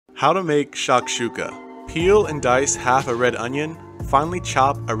How to make shakshuka. Peel and dice half a red onion, finely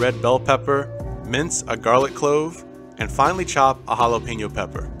chop a red bell pepper, mince a garlic clove, and finely chop a jalapeno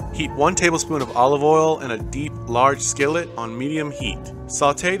pepper. Heat 1 tablespoon of olive oil in a deep, large skillet on medium heat.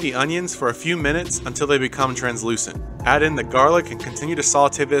 Sauté the onions for a few minutes until they become translucent. Add in the garlic and continue to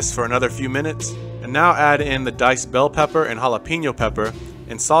sauté this for another few minutes. And now add in the diced bell pepper and jalapeno pepper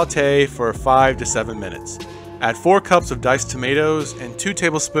and sauté for 5 to 7 minutes. Add 4 cups of diced tomatoes and 2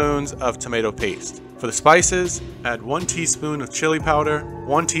 tablespoons of tomato paste. For the spices, add 1 teaspoon of chili powder,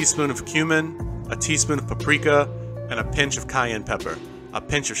 1 teaspoon of cumin, a teaspoon of paprika, and a pinch of cayenne pepper, a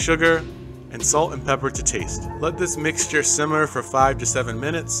pinch of sugar, and salt and pepper to taste. Let this mixture simmer for 5 to 7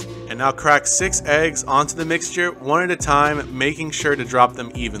 minutes, and now crack 6 eggs onto the mixture one at a time, making sure to drop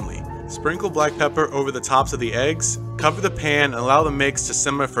them evenly. Sprinkle black pepper over the tops of the eggs, cover the pan and allow the mix to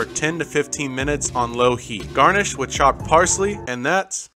simmer for 10 to 15 minutes on low heat. Garnish with chopped parsley, and that's